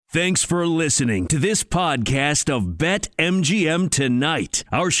Thanks for listening to this podcast of BetMGM Tonight.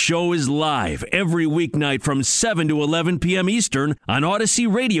 Our show is live every weeknight from 7 to 11 p.m. Eastern on Odyssey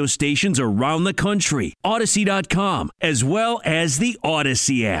radio stations around the country, Odyssey.com, as well as the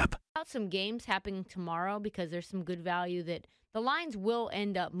Odyssey app. Some games happening tomorrow because there's some good value that the lines will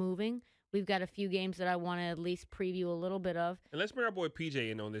end up moving. We've got a few games that I want to at least preview a little bit of. And let's bring our boy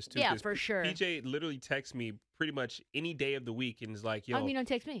PJ in on this, too. Yeah, for sure. PJ literally texts me pretty much any day of the week and is like, yo. How come you don't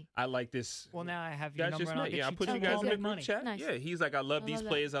text me? I like this. Well, now I have your number and I'll get you I put you guys in the group chat. Nice. Yeah, he's like, I love these that.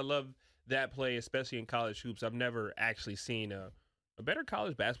 plays. I love that play, especially in college hoops. I've never actually seen a better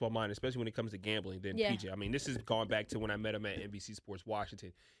college basketball mind, especially when it comes to gambling, than PJ. I mean, this is going back to when I met him at NBC Sports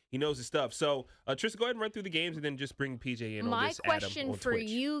Washington. He knows his stuff. So, Tristan, go ahead and run through the games and then just bring PJ in on this. My question for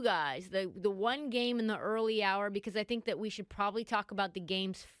you guys, the one game in the early hour, because I think that we should probably talk about the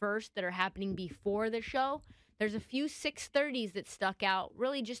games first that are happening before the show. There's a few 6:30s that stuck out,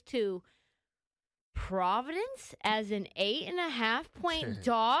 really just two. Providence as an 8.5-point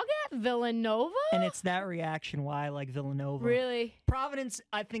dog at Villanova? And it's that reaction why I like Villanova. Really? Providence,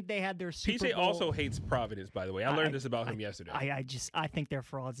 I think they had their Super PJ Bowl. also hates Providence, by the way. I learned this about him yesterday. I think they're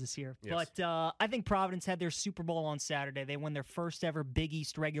frauds this year. Yes. But I think Providence had their Super Bowl on Saturday. They won their first ever Big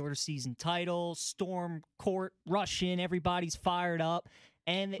East regular season title. Storm court, rush in, everybody's fired up.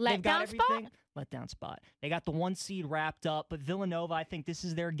 And they've got everything. Letdown spot. They got the 1 seed wrapped up, but Villanova, I think this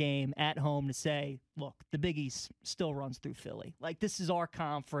is their game at home to say, look, the Big East still runs through Philly. Like, this is our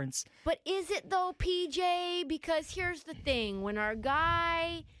conference. But is it, though, PJ? Because here's the thing. When our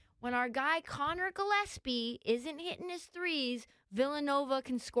guy Connor Gillespie isn't hitting his threes, Villanova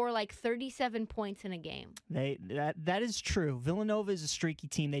can score like 37 points in a game. That is true. Villanova is a streaky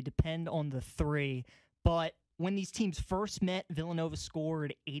team. They depend on the three, but when these teams first met, Villanova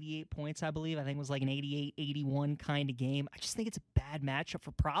scored 88 points, I believe. I think it was like an 88-81 kind of game. I just think it's a bad matchup for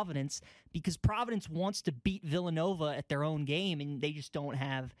Providence because Providence wants to beat Villanova at their own game, and they just don't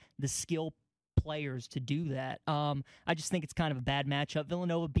have the skill players to do that. I just think it's kind of a bad matchup.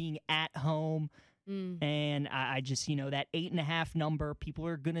 Villanova being at home, and I just, that 8.5 number, people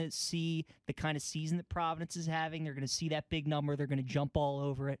are going to see the kind of season that Providence is having. They're going to see that big number. They're going to jump all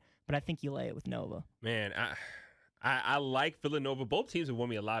over it. But I think you lay it with Nova. Man, I like Villanova. Both teams have won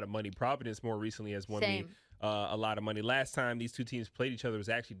me a lot of money. Providence more recently has won me a lot of money. Last time these two teams played each other was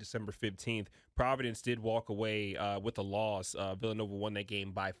actually December 15th. Providence did walk away with a loss. Villanova won that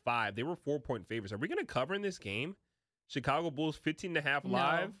game by 5. They were 4-point favorites. Are we going to cover in this game? Chicago Bulls 15.5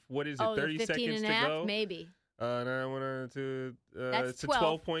 live. What is it, 30 seconds to go? Maybe. It's a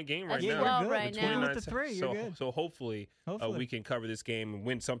 12-point game right now. 12 right now. With the 3, you're good. So hopefully. We can cover this game and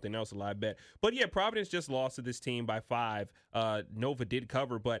win something else, a live bet. But yeah, Providence just lost to this team by 5. Nova did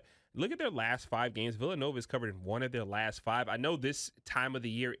cover, but look at their last 5 games. Villanova has covered in 1 of their last 5. I know this time of the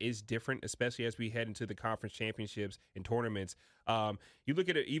year is different, especially as we head into the conference championships and tournaments. You look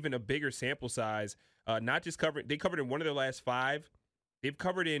at even a bigger sample size. They covered in 1 of their last 5. They've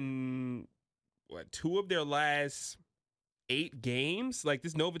covered in 2 of their last 8 games. Like,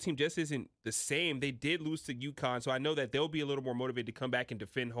 this Nova team just isn't the same. They did lose to UConn, so I know that they'll be a little more motivated to come back and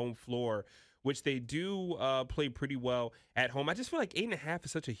defend home floor, which they do play pretty well at home. I just feel like 8.5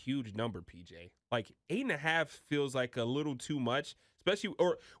 is such a huge number, PJ. Like, 8.5 feels like a little too much, especially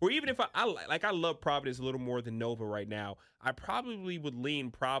or even if I love Providence a little more than Nova right now. I probably would lean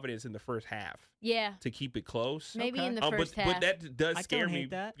Providence in the first half. Yeah. To keep it close. Maybe in the first half. But that does scare me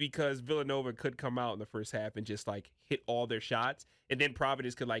because Villanova could come out in the first half and just hit all their shots, and then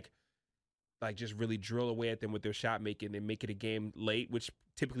Providence could just really drill away at them with their shot making and make it a game late, which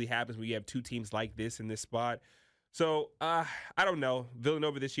typically happens when you have 2 teams like this in this spot. So, I don't know.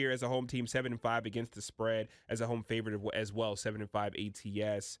 Villanova this year as a home team, 7-5 against the spread, as a home favorite as well, 7-5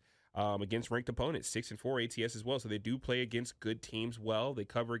 ATS. Against ranked opponents, 6-4 ATS as well. So they do play against good teams well. They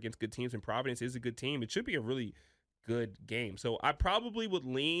cover against good teams, and Providence is a good team. It should be a really good game. So I probably would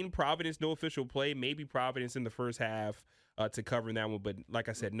lean Providence, no official play, maybe Providence in the first half to cover in that one. But like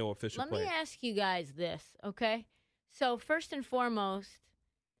I said, no official play. Let me ask you guys this, okay? So first and foremost,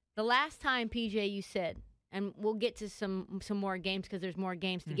 the last time, PJ, you said, and we'll get to some more games because there's more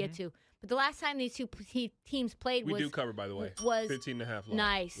games to get to. But the last time these two teams played we do cover, by the way. Was 15.5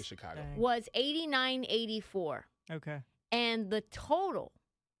 nice. With Chicago. Was 89-84. Okay. And the total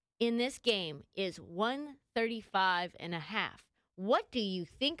in this game is 135.5. What do you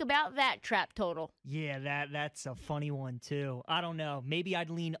think about that trap total? Yeah, that's a funny one, too. I don't know. Maybe I'd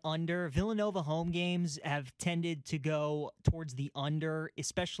lean under. Villanova home games have tended to go towards the under,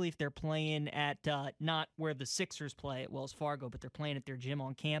 especially if they're playing at not where the Sixers play at Wells Fargo, but they're playing at their gym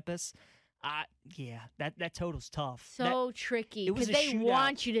on campus. Yeah, that total's tough. So tricky it was because a they shootout.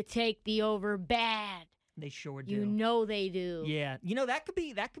 want you to take the over bad. They sure do. You know they do. Yeah, that could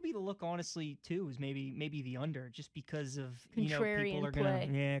be the look. Honestly, too, is maybe the under, just because of Contrarian people are play.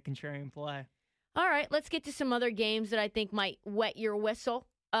 gonna contrarian play. All right, let's get to some other games that I think might wet your whistle.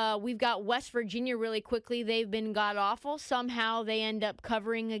 We've got West Virginia really quickly. They've been god-awful. Somehow they end up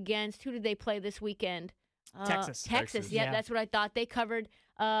covering against, who did they play this weekend? Texas. Texas, yeah, that's what I thought. They covered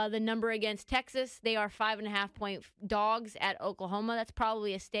the number against Texas. They are 5.5-point dogs at Oklahoma. That's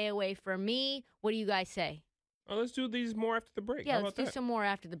probably a stay away from me. What do you guys say? Oh, let's do these more after the break. Yeah, How let's about do that? some more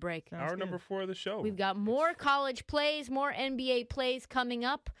after the break. Hour number 4 of the show. We've got more college plays, more NBA plays coming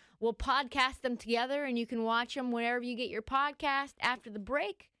up. We'll podcast them together, and you can watch them wherever you get your podcast after the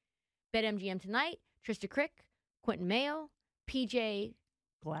break. BetMGM Tonight, Trista Crick, Quentin Mayo, PJ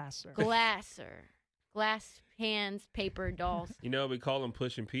Glasser. Glass hands, paper dolls, We call him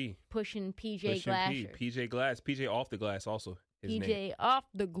Push and P. pushing PJ Push and Glasser. P. PJ Glass. PJ off the glass also. His name. PJ off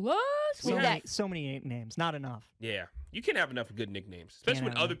the glass. So We got so many names, not enough. Yeah. You can't have enough good nicknames, especially Can't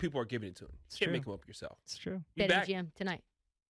when have other enough. people are giving it to him. You It's can't true. make them up yourself. It's true. You back? BetMGM Tonight.